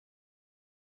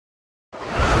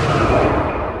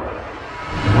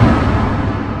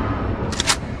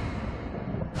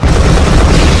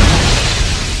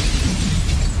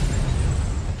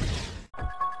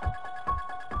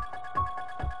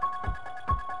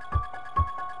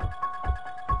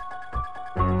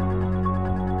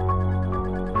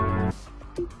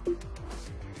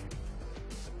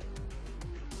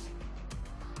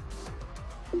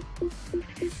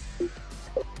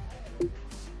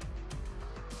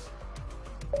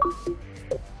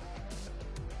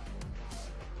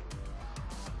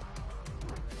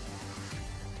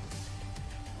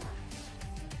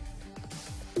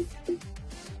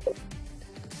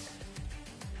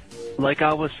Like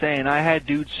I was saying, I had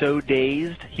dude so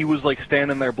dazed, he was like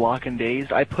standing there blocking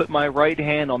dazed. I put my right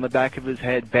hand on the back of his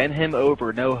head, bent him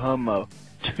over, no homo.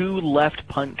 2 left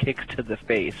punt kicks to the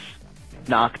face.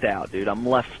 Knocked out, dude. I'm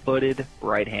left-footed,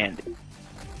 right-handed.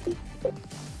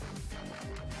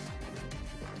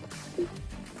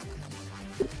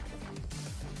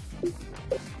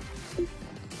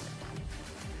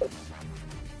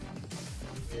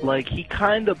 Like, he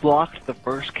kinda blocked the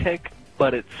first kick,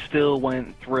 but it still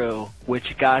went through,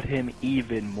 which got him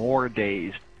even more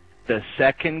dazed. The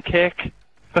second kick,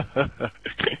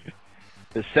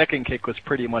 the second kick was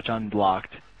pretty much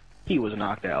unblocked. He was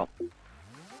knocked out.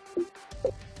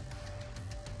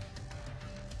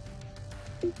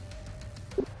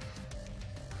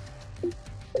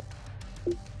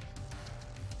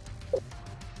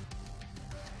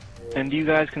 And you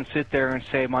guys can sit there and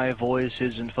say my voice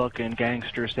isn't fucking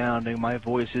gangster sounding, my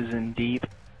voice isn't deep.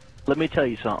 Let me tell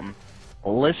you something.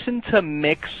 Listen to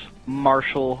mixed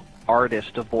martial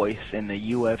artist voice in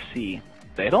the UFC.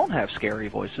 They don't have scary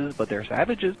voices, but they're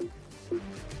savages.